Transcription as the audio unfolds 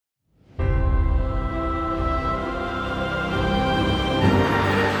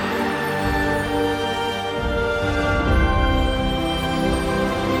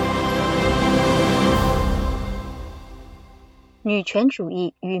女权主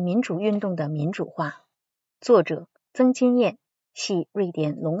义与民主运动的民主化，作者曾金燕，系瑞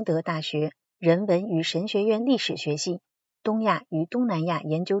典隆德大学人文与神学院历史学系东亚与东南亚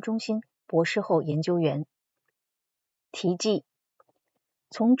研究中心博士后研究员。题记：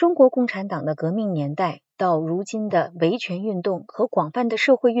从中国共产党的革命年代到如今的维权运动和广泛的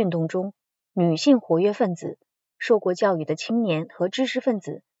社会运动中，女性活跃分子、受过教育的青年和知识分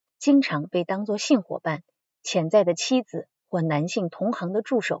子经常被当作性伙伴、潜在的妻子或男性同行的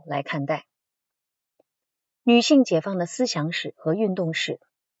助手来看待。女性解放的思想史和运动史。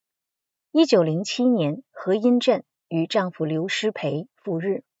1907年，何荫振与丈夫刘师培赴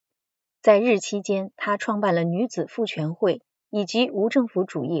日，在日期间，她创办了女子妇权会以及无政府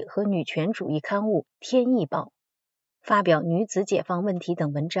主义和女权主义刊物《天意报》，发表女子解放问题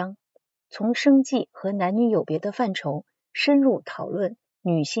等文章，从生计和男女有别的范畴深入讨论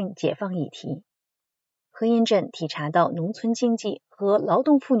女性解放议题。何荫振体察到农村经济和劳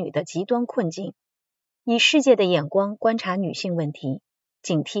动妇女的极端困境，以世界的眼光观察女性问题，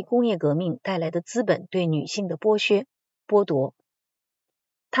警惕工业革命带来的资本对女性的剥削、剥夺。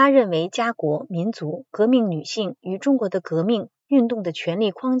他认为家国、民族、革命女性与中国的革命运动的权力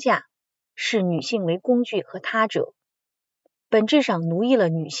框架视女性为工具和他者，本质上奴役了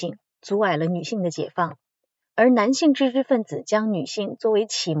女性，阻碍了女性的解放，而男性知识分子将女性作为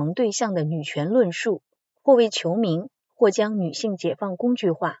启蒙对象的女权论述，或为求名，或将女性解放工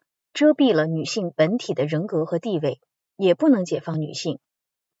具化，遮蔽了女性本体的人格和地位，也不能解放女性。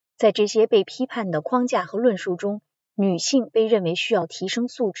在这些被批判的框架和论述中，女性被认为需要提升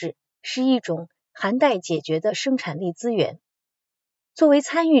素质，是一种含待解决的生产力资源。作为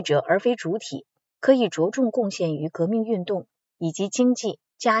参与者而非主体，可以着重贡献于革命运动以及经济、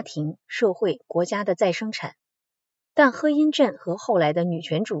家庭、社会、国家的再生产。但何荫振和后来的女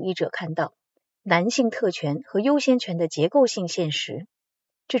权主义者看到男性特权和优先权的结构性现实，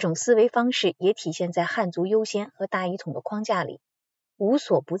这种思维方式也体现在汉族优先和大一统的框架里，无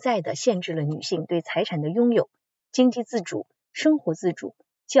所不在地限制了女性对财产的拥有、经济自主、生活自主、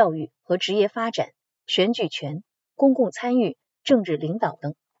教育和职业发展、选举权、公共参与、政治领导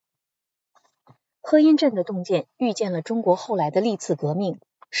等。何荫振的洞见预见了中国后来的历次革命、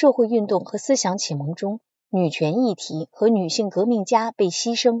社会运动和思想启蒙中女权议题和女性革命家被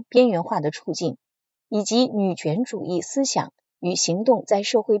牺牲边缘化的处境，以及女权主义思想与行动在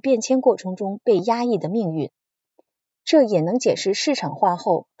社会变迁过程中被压抑的命运。这也能解释市场化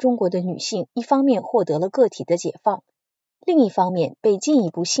后中国的女性一方面获得了个体的解放，另一方面被进一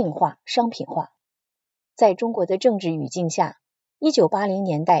步性化、商品化。在中国的政治语境下，1980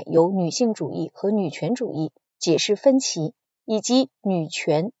年代由女性主义和女权主义解释分歧以及女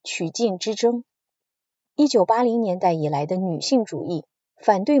权取径之争。1980年代以来的女性主义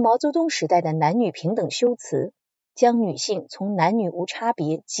反对毛泽东时代的男女平等修辞，将女性从男女无差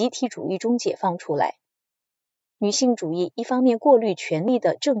别集体主义中解放出来。女性主义一方面过滤权力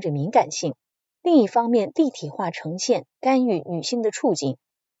的政治敏感性，另一方面立体化呈现干预女性的处境。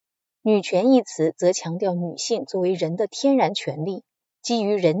女权一词则强调女性作为人的天然权利，基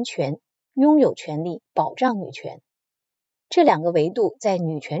于人权、拥有权利、保障女权。这两个维度在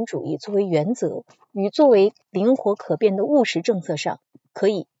女权主义作为原则与作为灵活可变的务实政策上可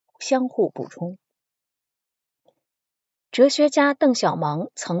以相互补充。哲学家邓小芒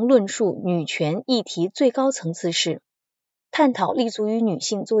曾论述女权议题最高层次是探讨立足于女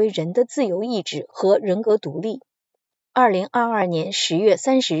性作为人的自由意志和人格独立。2022年10月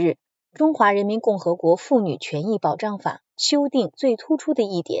30日，中华人民共和国妇女权益保障法修订最突出的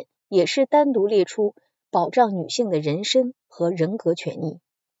一点，也是单独列出保障女性的人身和人格权益。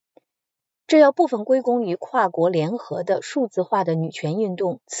这要部分归功于跨国联合的数字化的女权运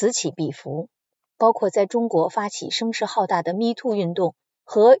动此起彼伏，包括在中国发起声势浩大的 MeToo 运动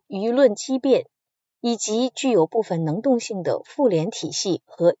和舆论激辩，以及具有部分能动性的妇联体系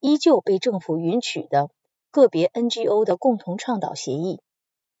和依旧被政府允许的个别 NGO 的共同倡导协议。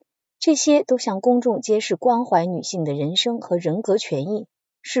这些都向公众揭示关怀女性的人生和人格权益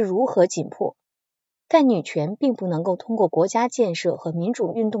是如何紧迫。但女权并不能够通过国家建设和民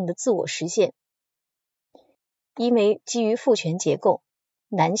主运动的自我实现，因为基于父权结构、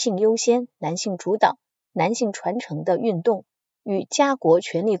男性优先、男性主导、男性传承的运动与家国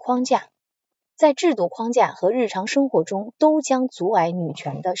权力框架，在制度框架和日常生活中都将阻碍女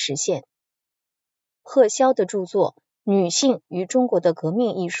权的实现。贺潇的著作《女性与中国的革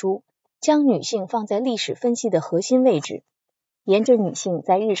命》一书，将女性放在历史分析的核心位置，沿着女性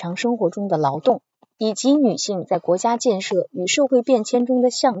在日常生活中的劳动，以及女性在国家建设与社会变迁中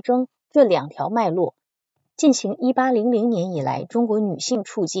的象征这两条脉络，进行1800年以来中国女性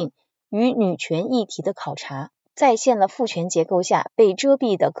处境与女权议题的考察再现了父权结构下被遮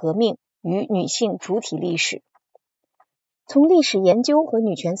蔽的革命与女性主体历史。从历史研究和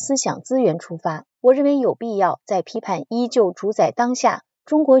女权思想资源出发，我认为有必要在批判依旧主宰当下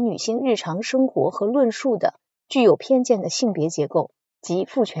中国女性日常生活和论述的具有偏见的性别结构及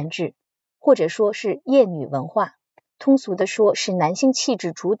父权制，或者说是厌女文化，通俗的说是男性气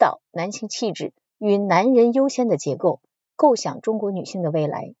质主导、男性气质与男人优先的结构，构想中国女性的未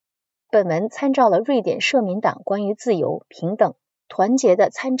来。本文参照了瑞典社民党关于自由、平等、团结的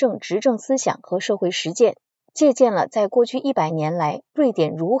参政执政思想和社会实践，借鉴了在过去100年来瑞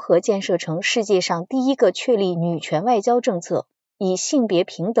典如何建设成世界上第一个确立女权外交政策，以性别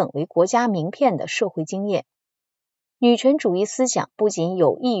平等为国家名片的社会经验。女权主义思想不仅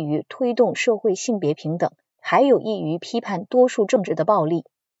有益于推动社会性别平等，还有益于批判多数政治的暴力。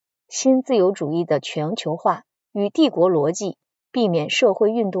新自由主义的全球化与帝国逻辑，避免社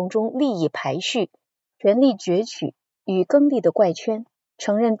会运动中利益排序、权力攫取与耕地的怪圈，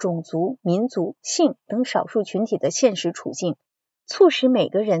承认种族、民族、性等少数群体的现实处境，促使每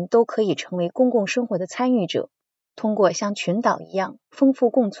个人都可以成为公共生活的参与者，通过像群岛一样丰富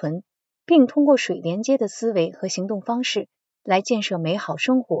共存，并通过水连接的思维和行动方式来建设美好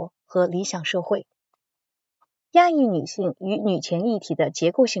生活和理想社会。压抑女性与女权议题的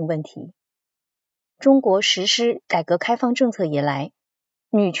结构性问题。中国实施改革开放政策以来，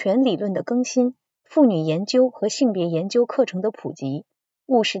女权理论的更新、妇女研究和性别研究课程的普及、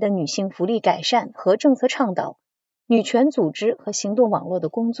务实的女性福利改善和政策倡导、女权组织和行动网络的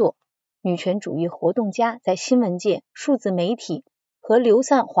工作、女权主义活动家在新闻界、数字媒体和流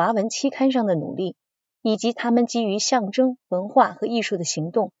散华文期刊上的努力，以及他们基于象征、文化和艺术的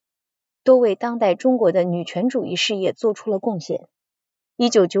行动，都为当代中国的女权主义事业做出了贡献。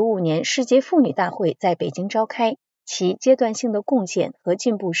1995年世界妇女大会在北京召开，其阶段性的贡献和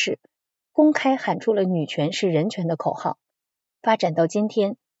进步是公开喊出了女权是人权的口号。发展到今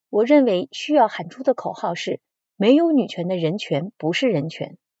天，我认为需要喊出的口号是没有女权的人权不是人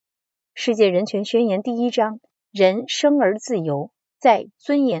权。世界人权宣言第1章，人生而自由，在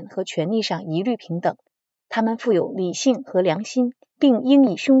尊严和权利上一律平等，他们富有理性和良心，并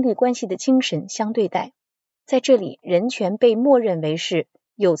应以兄弟关系的精神相对待。在这里，人权被默认为是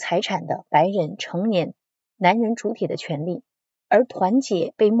有财产的白人成年男人主体的权利，而团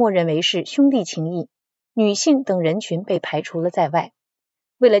结被默认为是兄弟情谊，女性等人群被排除了在外。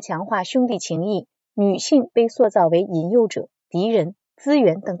为了强化兄弟情谊，女性被塑造为引诱者、敌人、资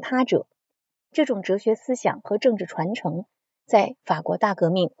源等他者。这种哲学思想和政治传承，在法国大革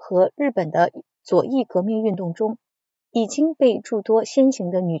命和日本的左翼革命运动中，已经被诸多先行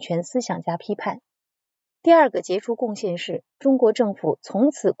的女权思想家批判。第二个杰出贡献是，中国政府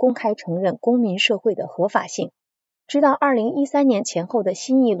从此公开承认公民社会的合法性，直到2013年前后的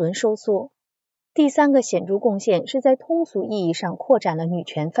新一轮收缩。第三个显著贡献是在通俗意义上扩展了女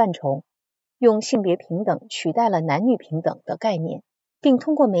权范畴，用性别平等取代了男女平等的概念，并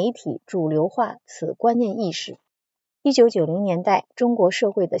通过媒体主流化此观念意识。1990年代，中国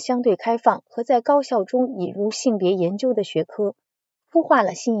社会的相对开放和在高校中引入性别研究的学科，孵化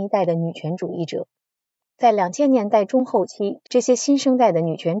了新一代的女权主义者。在2000年代中后期，这些新生代的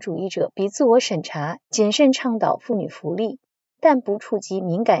女权主义者比自我审查、谨慎倡导妇女福利，但不触及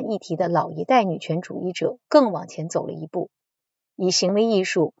敏感议题的老一代女权主义者更往前走了一步，以行为艺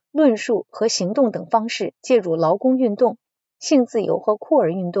术、论述和行动等方式介入劳工运动、性自由和酷儿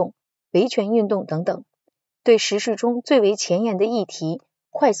运动、维权运动等等，对时事中最为前沿的议题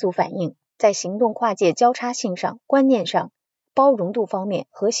快速反应，在行动跨界交叉性上、观念上、包容度方面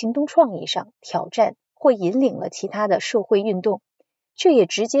和行动创意上挑战或引领了其他的社会运动，这也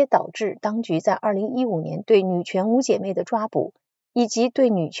直接导致当局在2015年对女权五姐妹的抓捕，以及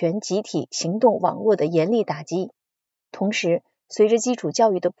对女权集体行动网络的严厉打击。同时，随着基础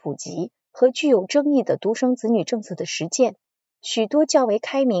教育的普及和具有争议的独生子女政策的实践，许多较为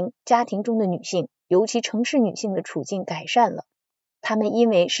开明家庭中的女性，尤其城市女性的处境改善了。她们因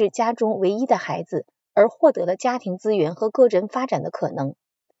为是家中唯一的孩子，而获得了家庭资源和个人发展的可能。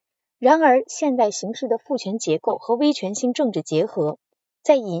然而，现代形势的父权结构和威权性政治结合，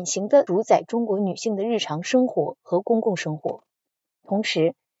在隐形地主宰中国女性的日常生活和公共生活。同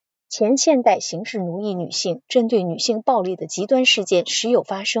时，前现代形式奴役女性、针对女性暴力的极端事件时有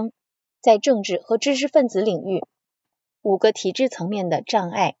发生。在政治和知识分子领域，5个体制层面的障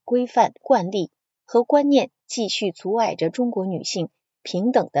碍、规范、惯例和观念继续阻碍着中国女性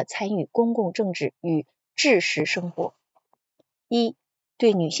平等地参与公共政治与知识生活。1、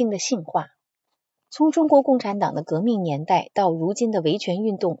对女性的性化。从中国共产党的革命年代到如今的维权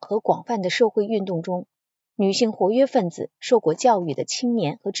运动和广泛的社会运动中，女性活跃分子、受过教育的青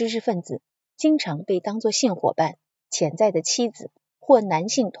年和知识分子经常被当作性伙伴、潜在的妻子或男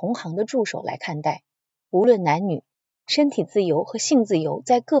性同行的助手来看待。无论男女，身体自由和性自由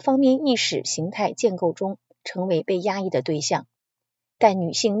在各方面意识形态建构中成为被压抑的对象。但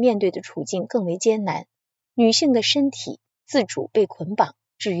女性面对的处境更为艰难，女性的身体自主被捆绑，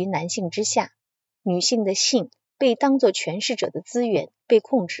置于男性之下，女性的性被当作权势者的资源，被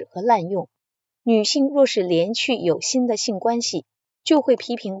控制和滥用。女性若是连续有新的性关系，就会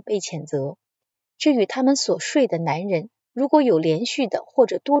批评被谴责。这与他们所睡的男人如果有连续的或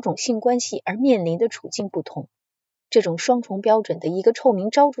者多种性关系而面临的处境不同。这种双重标准的一个臭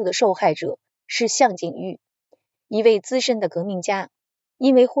名昭著的受害者是向景玉，一位资深的革命家，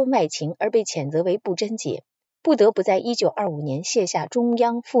因为婚外情而被谴责为不贞洁，不得不在1925年卸下中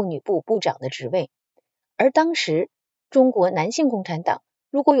央妇女部部长的职位。而当时中国男性共产党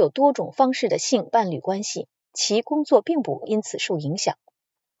如果有多种方式的性伴侣关系，其工作并不因此受影响。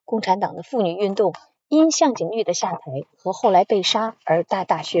共产党的妇女运动因向景玉的下台和后来被杀而大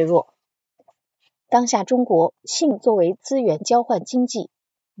大削弱。当下中国性作为资源交换经济、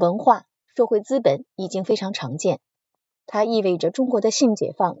文化、社会资本已经非常常见，它意味着中国的性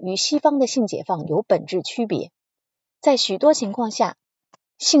解放与西方的性解放有本质区别。在许多情况下，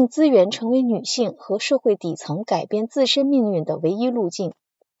性资源成为女性和社会底层改变自身命运的唯一路径，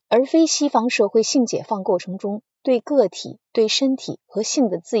而非西方社会性解放过程中对个体、对身体和性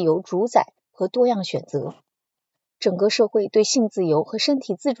的自由主宰和多样选择。整个社会对性自由和身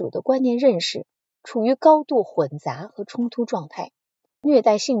体自主的观念认识处于高度混杂和冲突状态，虐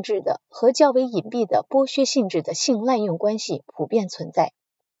待性质的和较为隐蔽的剥削性质的性滥用关系普遍存在。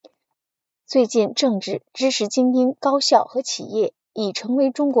最近，政治、知识精英、高校和企业已成为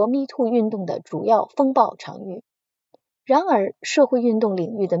中国 MeToo 运动的主要风暴场域。然而，社会运动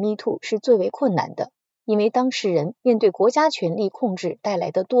领域的 MeToo 是最为困难的，因为当事人面对国家权力控制带来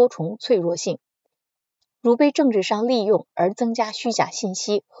的多重脆弱性，如被政治上利用而增加虚假信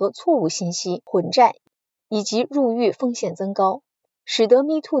息和错误信息混战，以及入狱风险增高，使得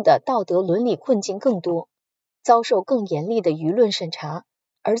MeToo 的道德伦理困境更多，遭受更严厉的舆论审查，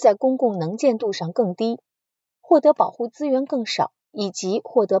而在公共能见度上更低，获得保护资源更少，以及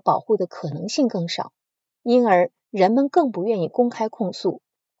获得保护的可能性更少，因而人们更不愿意公开控诉。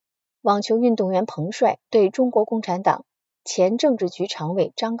网球运动员彭帅对中国共产党前政治局常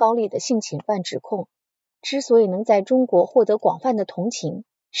委张高丽的性侵犯指控，之所以能在中国获得广泛的同情，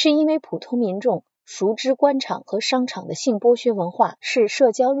是因为普通民众熟知官场和商场的性剥削文化是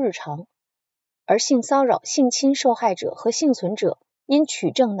社交日常，而性骚扰、性侵受害者和幸存者因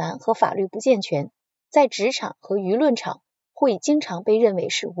取证难和法律不健全，在职场和舆论场会经常被认为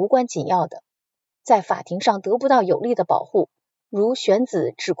是无关紧要的，在法庭上得不到有力的保护，如玄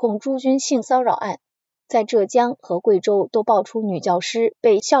子指控朱军性骚扰案，在浙江和贵州都爆出女教师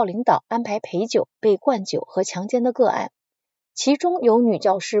被校领导安排陪酒、被灌酒和强奸的个案，其中有女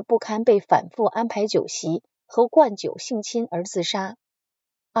教师不堪被反复安排酒席和灌酒性侵而自杀。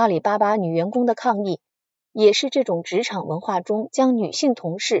阿里巴巴女员工的抗议也是这种职场文化中将女性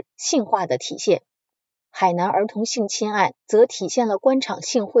同事性化的体现。海南儿童性侵案则体现了官场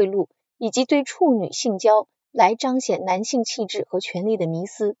性贿赂以及对处女性交来彰显男性气质和权力的迷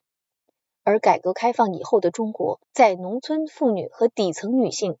思。而改革开放以后的中国，在农村妇女和底层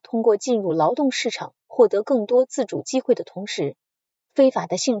女性通过进入劳动市场获得更多自主机会的同时，非法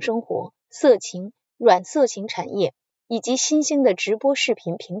的性生活、色情、软色情产业以及新兴的直播视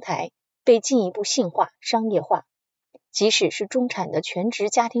频平台被进一步性化、商业化。即使是中产的全职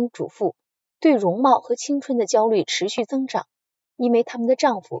家庭主妇，对容貌和青春的焦虑持续增长，因为她们的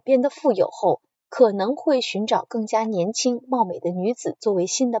丈夫变得富有后，可能会寻找更加年轻貌美的女子作为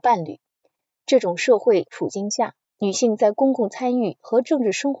新的伴侣。这种社会处境下，女性在公共参与和政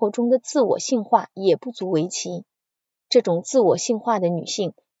治生活中的自我性化也不足为奇。这种自我性化的女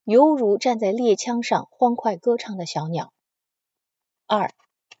性，犹如站在猎枪上欢快歌唱的小鸟。2.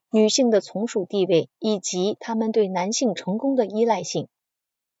 女性的从属地位以及她们对男性成功的依赖性。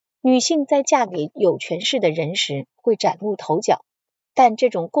女性在嫁给有权势的人时会崭露头角，但这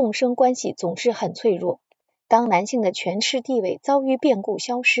种共生关系总是很脆弱。当男性的权势地位遭遇变故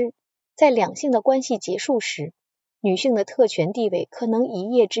消失，在两性的关系结束时，女性的特权地位可能一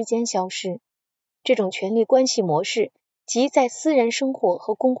夜之间消失。这种权力关系模式，即在私人生活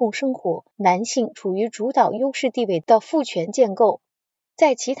和公共生活男性处于主导优势地位的父权建构，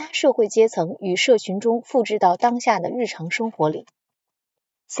在其他社会阶层与社群中复制到当下的日常生活里。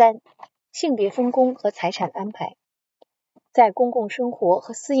3. 性别分工和财产安排。在公共生活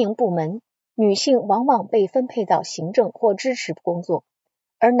和私营部门，女性往往被分配到行政或支持工作，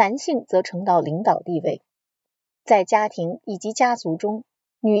而男性则承到领导地位。在家庭以及家族中，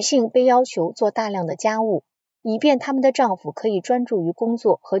女性被要求做大量的家务，以便她们的丈夫可以专注于工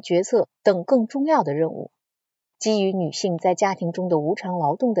作和决策等更重要的任务。基于女性在家庭中的无偿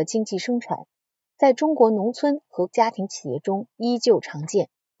劳动的经济生产，在中国农村和家庭企业中依旧常见。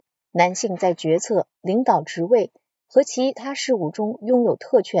男性在决策、领导职位和其他事务中拥有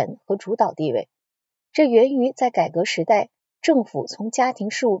特权和主导地位，这源于在改革时代政府从家庭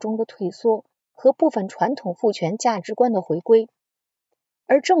事务中的退缩和部分传统父权价值观的回归，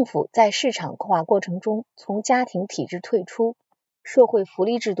而政府在市场化过程中从家庭体制退出，社会福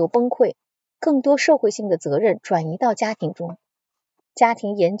利制度崩溃，更多社会性的责任转移到家庭中。家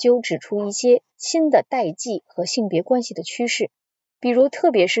庭研究指出一些新的代际和性别关系的趋势，比如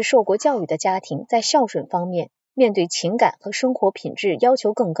特别是受过教育的家庭在孝顺方面面对情感和生活品质要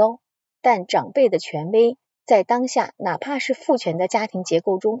求更高，但长辈的权威在当下哪怕是父权的家庭结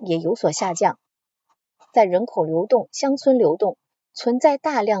构中也有所下降。在人口流动、乡村流动，存在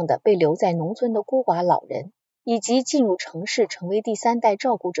大量的被留在农村的孤寡老人，以及进入城市成为第三代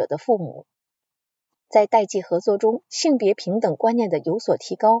照顾者的父母。在代际合作中，性别平等观念的有所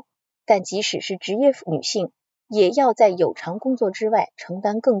提高，但即使是职业女性，也要在有偿工作之外承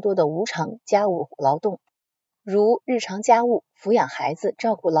担更多的无偿家务劳动，如日常家务、抚养孩子、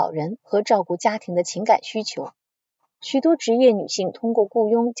照顾老人和照顾家庭的情感需求。许多职业女性通过雇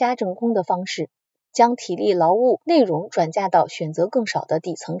佣家政工的方式，将体力劳务内容转嫁到选择更少的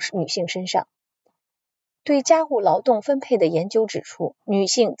底层女性身上。对家务劳动分配的研究指出，女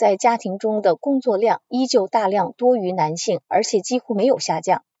性在家庭中的工作量依旧大量多于男性，而且几乎没有下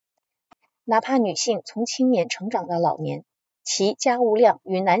降。哪怕女性从青年成长到老年，其家务量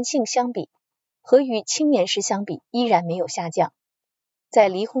与男性相比和与青年时相比依然没有下降。在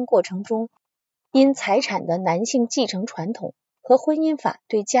离婚过程中，因财产的男性继承传统和婚姻法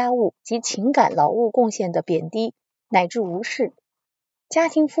对家务及情感劳务贡献的贬低乃至无视，家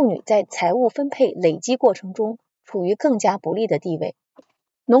庭妇女在财务分配累积过程中处于更加不利的地位。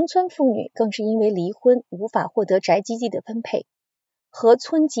农村妇女更是因为离婚无法获得宅基地的分配和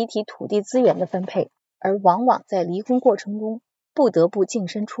村集体土地资源的分配，而往往在离婚过程中不得不净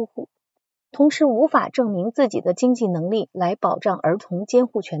身出户，同时无法证明自己的经济能力来保障儿童监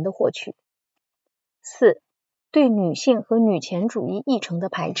护权的获取。4. 对女性和女权主义议程的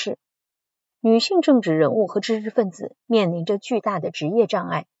排斥。女性政治人物和知识分子面临着巨大的职业障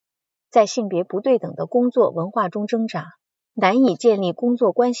碍，在性别不对等的工作文化中挣扎，难以建立工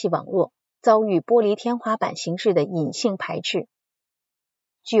作关系网络，遭遇玻璃天花板形式的隐性排斥。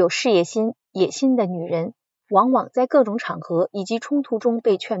具有事业心、野心的女人往往在各种场合以及冲突中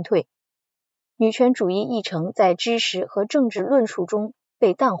被劝退。女权主义议程在知识和政治论述中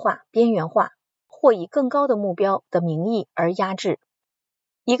被淡化、边缘化，或以更高的目标的名义而压制。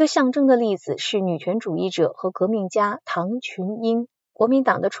一个象征的例子是女权主义者和革命家唐群英，国民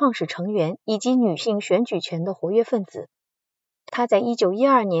党的创始成员以及女性选举权的活跃分子。他在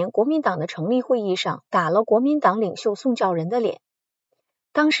1912年国民党的成立会议上打了国民党领袖宋教仁的脸。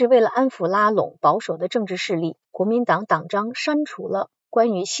当时为了安抚拉拢保守的政治势力，国民党党章删除了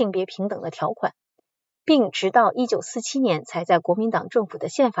关于性别平等的条款，并直到1947年才在国民党政府的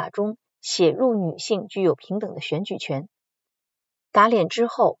宪法中写入女性具有平等的选举权。打脸之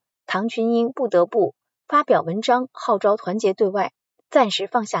后，唐群英不得不发表文章号召团结对外，暂时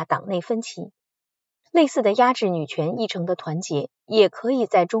放下党内分歧。类似的压制女权议程的团结，也可以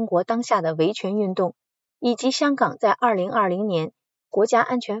在中国当下的维权运动，以及香港在2020年国家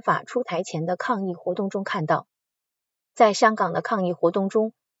安全法出台前的抗议活动中看到。在香港的抗议活动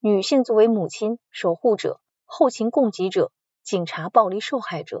中，女性作为母亲、守护者、后勤供给者、警察暴力受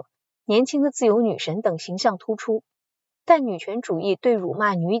害者、年轻的自由女神等形象突出。但女权主义对辱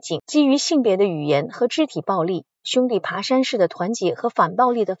骂女警、基于性别的语言和肢体暴力、兄弟爬山式的团结和反暴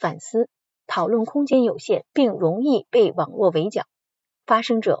力的反思，讨论空间有限，并容易被网络围剿，发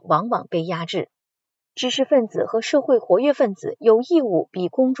生者往往被压制。知识分子和社会活跃分子有义务比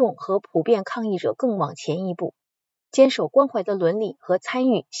公众和普遍抗议者更往前一步，坚守关怀的伦理和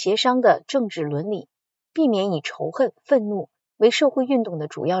参与协商的政治伦理，避免以仇恨、愤怒为社会运动的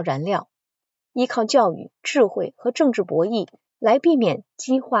主要燃料，依靠教育、智慧和政治博弈来避免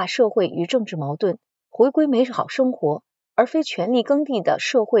激化社会与政治矛盾，回归美好生活，而非权力耕地的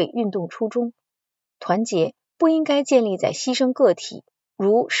社会运动初衷。团结不应该建立在牺牲个体，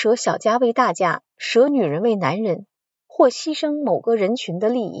如舍小家为大家，舍女人为男人，或牺牲某个人群的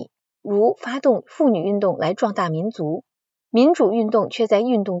利益，如发动妇女运动来壮大民族。民主运动却在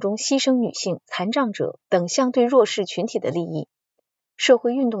运动中牺牲女性、残障者等相对弱势群体的利益。社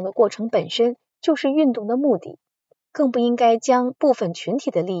会运动的过程本身就是运动的目的，更不应该将部分群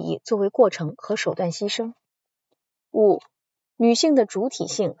体的利益作为过程和手段牺牲。5. 女性的主体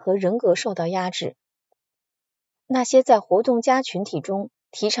性和人格受到压制。那些在活动家群体中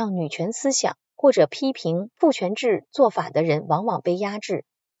提倡女权思想或者批评父权制做法的人往往被压制。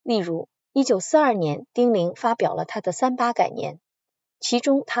例如1942年丁玲发表了她的38感言，其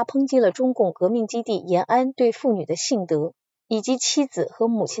中她抨击了中共革命基地延安对妇女的性德，以及妻子和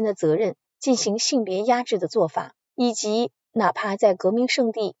母亲的责任进行性别压制的做法，以及哪怕在革命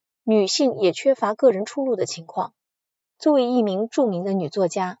圣地，女性也缺乏个人出路的情况。作为一名著名的女作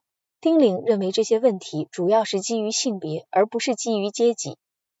家，丁玲认为这些问题主要是基于性别，而不是基于阶级。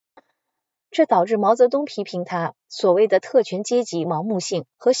这导致毛泽东批评他所谓的特权阶级盲目性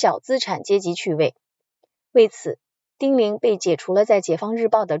和小资产阶级趣味。为此，丁玲被解除了在解放日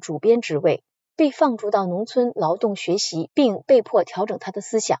报的主编职位，被放逐到农村劳动学习，并被迫调整他的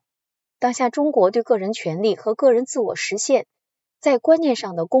思想。当下中国对个人权利和个人自我实现在观念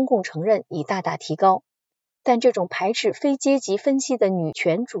上的公共承认已大大提高，但这种排斥非阶级分析的女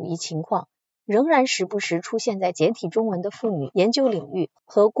权主义情况仍然时不时出现在简体中文的妇女研究领域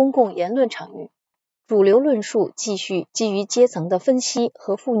和公共言论场域。主流论述继续基于阶层的分析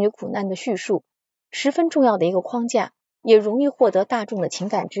和妇女苦难的叙述，十分重要的一个框架，也容易获得大众的情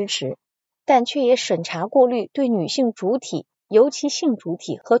感支持，但却也审查过滤对女性主体，尤其性主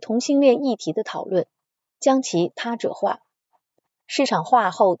体和同性恋议题的讨论，将其他者化。市场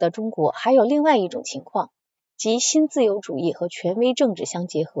化后的中国还有另外一种情况，即新自由主义和权威政治相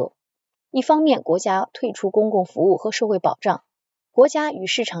结合。一方面，国家退出公共服务和社会保障，国家与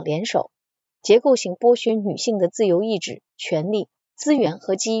市场联手，结构性剥削女性的自由意志、权利、资源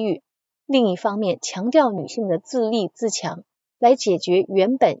和机遇；另一方面，强调女性的自立自强，来解决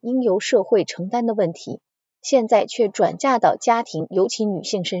原本应由社会承担的问题，现在却转嫁到家庭，尤其女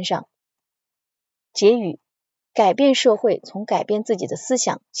性身上。结语：改变社会从改变自己的思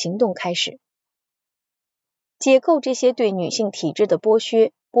想、行动开始。解构这些对女性体制的剥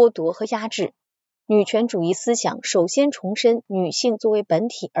削、剥夺和压制。女权主义思想首先重申女性作为本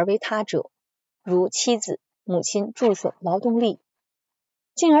体而为他者，如妻子、母亲、助手、劳动力，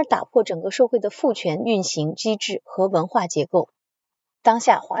进而打破整个社会的父权运行机制和文化结构。当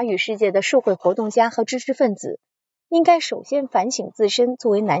下华语世界的社会活动家和知识分子应该首先反省自身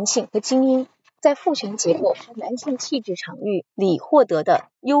作为男性和精英在父权结构和男性气质场域里获得的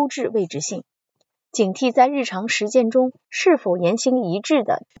优质位置性，警惕在日常实践中是否言行一致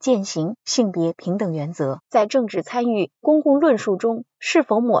地践行性别平等原则，在政治参与公共论述中是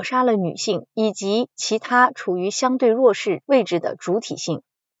否抹杀了女性以及其他处于相对弱势位置的主体性。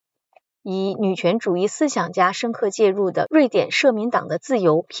以女权主义思想家深刻介入的瑞典社民党的自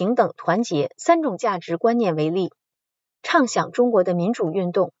由、平等、团结三种价值观念为例，畅想中国的民主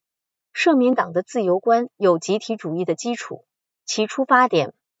运动。社民党的自由观有集体主义的基础，其出发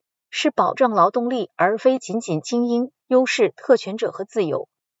点是保障劳动力，而非仅仅精英、优势、特权者和自由。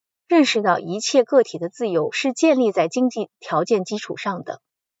认识到一切个体的自由是建立在经济条件基础上的。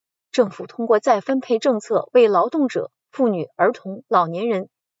政府通过再分配政策为劳动者、妇女、儿童、老年人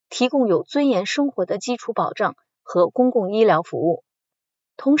提供有尊严生活的基础保障和公共医疗服务。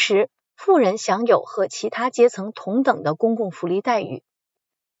同时，富人享有和其他阶层同等的公共福利待遇，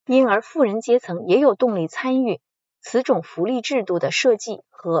因而富人阶层也有动力参与此种福利制度的设计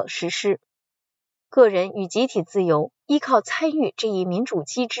和实施。个人与集体自由依靠参与这一民主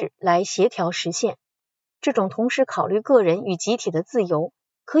机制来协调实现。这种同时考虑个人与集体的自由，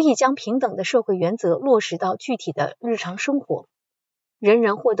可以将平等的社会原则落实到具体的日常生活。人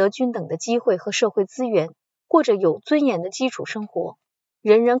人获得均等的机会和社会资源，过着有尊严的基础生活。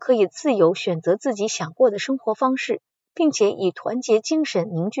人人可以自由选择自己想过的生活方式，并且以团结精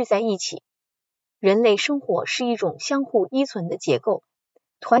神凝聚在一起。人类生活是一种相互依存的结构，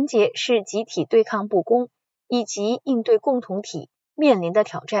团结是集体对抗不公以及应对共同体面临的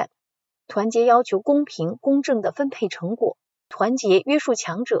挑战。团结要求公平公正的分配成果，团结约束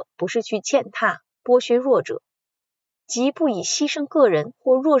强者，不是去践踏剥削弱者，即不以牺牲个人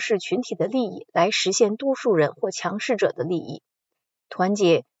或弱势群体的利益来实现多数人或强势者的利益。团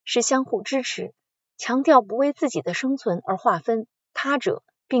结是相互支持，强调不为自己的生存而划分他者，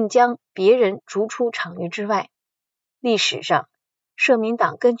并将别人逐出场域之外。历史上，社民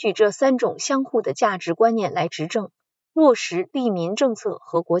党根据这三种相互的价值观念来执政，落实利民政策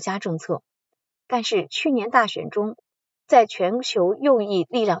和国家政策。但是去年大选中，在全球右翼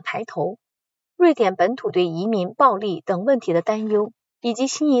力量抬头，瑞典本土对移民、暴力等问题的担忧，以及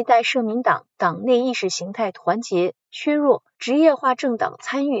新一代社民党党内意识形态团结削弱、职业化政党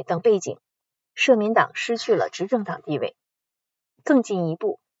参与等背景，社民党失去了执政党地位。更进一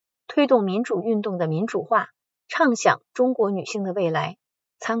步，推动民主运动的民主化，畅想中国女性的未来，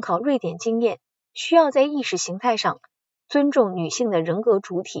参考瑞典经验，需要在意识形态上尊重女性的人格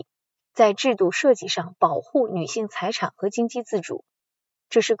主体，在制度设计上保护女性财产和经济自主，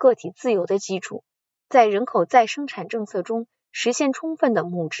这是个体自由的基础。在人口再生产政策中实现充分的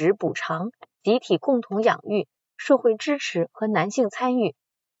母职补偿、集体共同养育、社会支持和男性参与，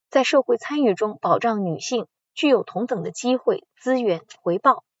在社会参与中保障女性具有同等的机会、资源、回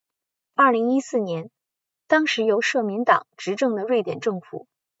报。2014年，当时由社民党执政的瑞典政府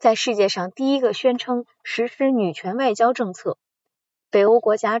在世界上第一个宣称实施女权外交政策。北欧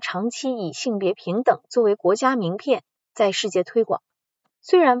国家长期以性别平等作为国家名片在世界推广。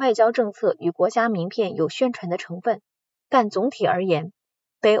虽然外交政策与国家名片有宣传的成分，但总体而言，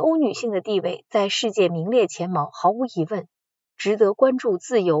北欧女性的地位在世界名列前茅，毫无疑问。值得关注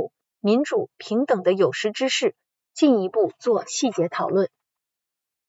自由、民主、平等的有识之士进一步做细节讨论。